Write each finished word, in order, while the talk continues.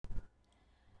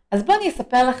אז בואו אני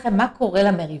אספר לכם מה קורה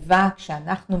למריבה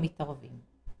כשאנחנו מתערבים.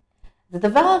 אז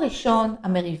הדבר הראשון,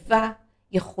 המריבה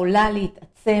יכולה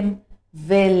להתעצם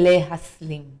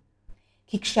ולהסלים.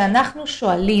 כי כשאנחנו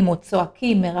שואלים או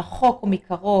צועקים מרחוק או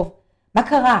מקרוב, מה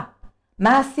קרה?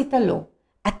 מה עשית לו?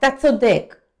 אתה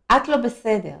צודק, את לא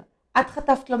בסדר, את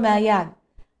חטפת לו מהיד,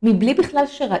 מבלי בכלל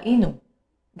שראינו.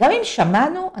 גם אם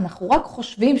שמענו, אנחנו רק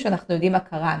חושבים שאנחנו יודעים מה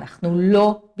קרה, אנחנו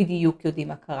לא בדיוק יודעים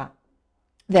מה קרה.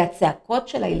 והצעקות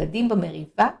של הילדים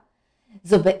במריבה,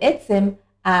 זו בעצם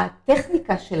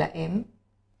הטכניקה שלהם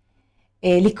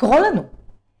לקרוא לנו.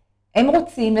 הם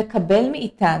רוצים לקבל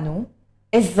מאיתנו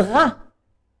עזרה,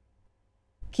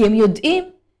 כי הם יודעים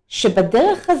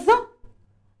שבדרך הזו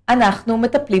אנחנו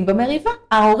מטפלים במריבה.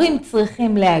 ההורים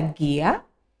צריכים להגיע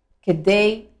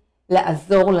כדי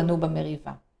לעזור לנו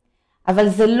במריבה. אבל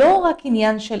זה לא רק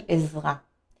עניין של עזרה,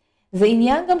 זה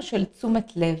עניין גם של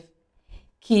תשומת לב.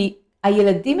 כי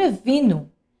הילדים הבינו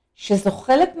שזו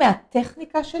חלק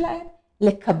מהטכניקה שלהם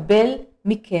לקבל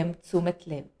מכם תשומת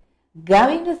לב. גם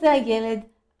אם זה הילד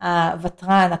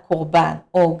הוותרן, הקורבן,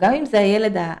 או גם אם זה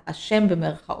הילד האשם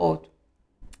במרכאות,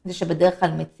 זה שבדרך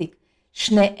כלל מציק.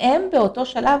 שניהם באותו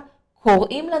שלב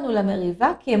קוראים לנו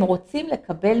למריבה כי הם רוצים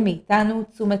לקבל מאיתנו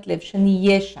תשומת לב,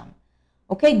 שנהיה שם.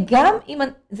 אוקיי? גם אם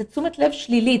זה תשומת לב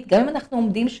שלילית, גם אם אנחנו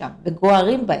עומדים שם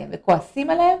וגוערים בהם וכועסים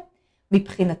עליהם,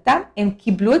 מבחינתם הם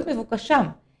קיבלו את מבוקשם,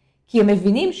 כי הם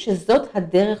מבינים שזאת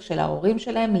הדרך של ההורים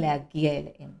שלהם להגיע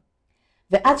אליהם.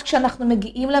 ואז כשאנחנו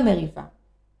מגיעים למריבה,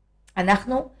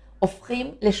 אנחנו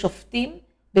הופכים לשופטים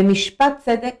במשפט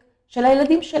צדק של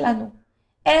הילדים שלנו.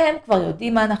 הם כבר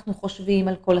יודעים מה אנחנו חושבים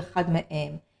על כל אחד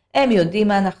מהם, הם יודעים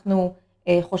מה אנחנו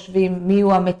חושבים, מי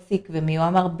הוא המציק ומי הוא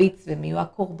המרביץ ומי הוא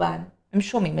הקורבן. הם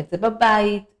שומעים את זה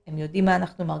בבית, הם יודעים מה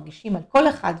אנחנו מרגישים על כל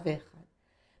אחד ואחד.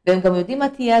 והם גם יודעים מה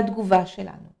תהיה התגובה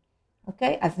שלנו.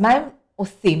 אוקיי? אז מה הם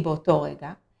עושים באותו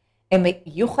רגע? הם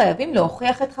יהיו חייבים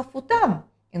להוכיח את חפותם.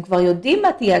 הם כבר יודעים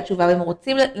מה תהיה התשובה, והם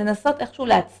רוצים לנסות איכשהו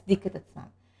להצדיק את עצמם.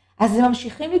 אז הם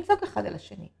ממשיכים לצעוק אחד על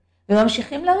השני,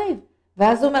 וממשיכים לריב.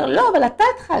 ואז הוא אומר, לא, אבל אתה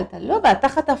התחלת, לא, ואתה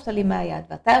חטפת לי מהיד,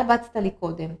 ואתה הרבצת לי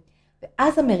קודם.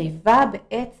 ואז המריבה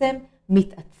בעצם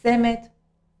מתעצמת,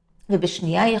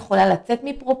 ובשנייה היא יכולה לצאת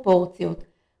מפרופורציות,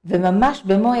 וממש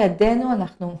במו ידינו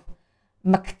אנחנו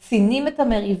מקצינים את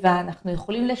המריבה, אנחנו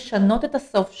יכולים לשנות את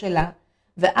הסוף שלה,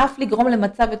 ואף לגרום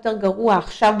למצב יותר גרוע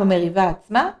עכשיו במריבה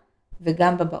עצמה,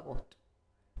 וגם בבאות.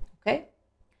 אוקיי?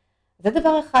 זה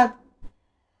דבר אחד.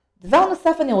 דבר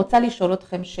נוסף, אני רוצה לשאול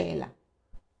אתכם שאלה.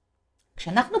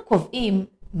 כשאנחנו קובעים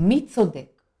מי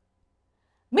צודק,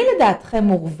 מי לדעתכם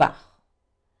מורווח?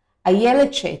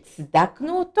 הילד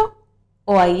שהצדקנו אותו,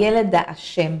 או הילד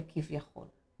האשם כביכול?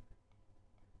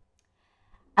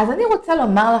 אז אני רוצה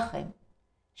לומר לכם,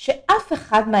 שאף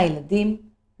אחד מהילדים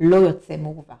לא יוצא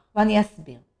מורווח, ואני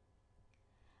אסביר.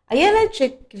 הילד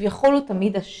שכביכול הוא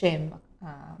תמיד אשם,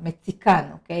 המציקן,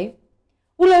 אוקיי?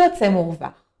 הוא לא יוצא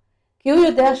מורווח, כי הוא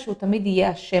יודע שהוא תמיד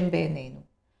יהיה אשם בעינינו.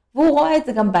 והוא רואה את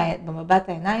זה גם במבט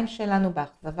העיניים שלנו,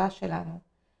 באכזבה שלנו.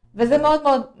 וזה מאוד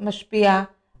מאוד משפיע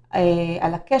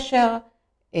על הקשר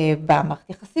במערכת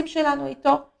יחסים שלנו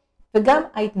איתו, וגם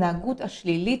ההתנהגות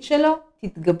השלילית שלו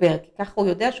תתגבר, כי ככה הוא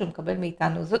יודע שהוא מקבל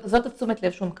מאיתנו, זאת התשומת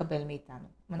לב שהוא מקבל מאיתנו.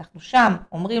 אם אנחנו שם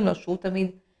אומרים לו שהוא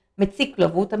תמיד מציק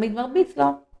לו והוא תמיד מרביץ לו,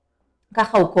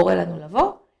 ככה הוא קורא לנו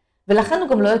לבוא, ולכן הוא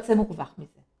גם לא יוצא מורווח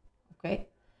מזה, אוקיי?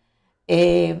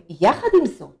 יחד עם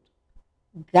זאת,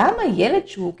 גם הילד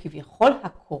שהוא כביכול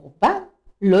הקורבן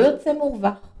לא יוצא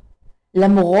מורווח,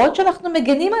 למרות שאנחנו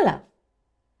מגנים עליו.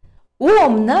 הוא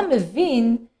אמנם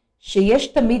מבין שיש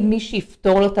תמיד מי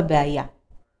שיפתור לו את הבעיה,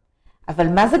 אבל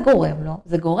מה זה גורם לו?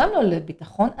 זה גורם לו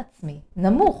לביטחון עצמי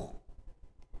נמוך.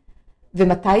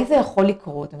 ומתי זה יכול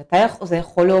לקרות? ומתי זה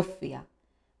יכול להופיע?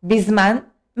 בזמן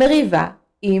מריבה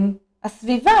עם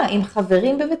הסביבה, עם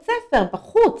חברים בבית ספר,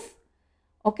 בחוץ.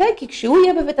 אוקיי? כי כשהוא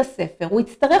יהיה בבית הספר, הוא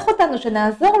יצטרך אותנו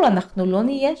שנעזור לו, אנחנו לא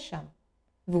נהיה שם.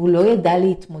 והוא לא ידע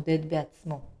להתמודד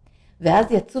בעצמו.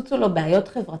 ואז יצוצו לו בעיות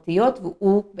חברתיות,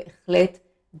 והוא בהחלט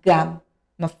גם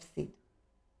מפסיד.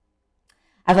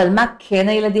 אבל מה כן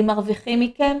הילדים מרוויחים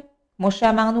מכם? כמו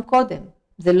שאמרנו קודם,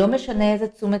 זה לא משנה איזה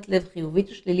תשומת לב חיובית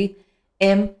או שלילית,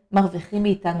 הם מרוויחים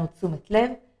מאיתנו תשומת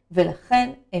לב, ולכן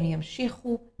הם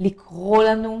ימשיכו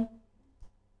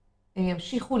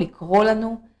לקרוא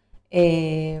לנו,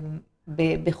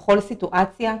 בכל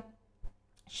סיטואציה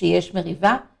שיש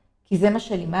מריבה, כי זה מה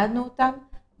שלימדנו אותם,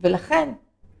 ולכן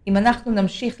אם אנחנו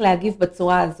נמשיך להגיב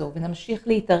בצורה הזו, ונמשיך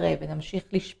להתערב, ונמשיך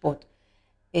לשפוט,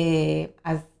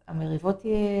 אז המריבות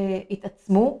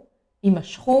יתעצמו,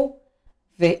 יימשכו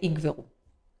ויגברו.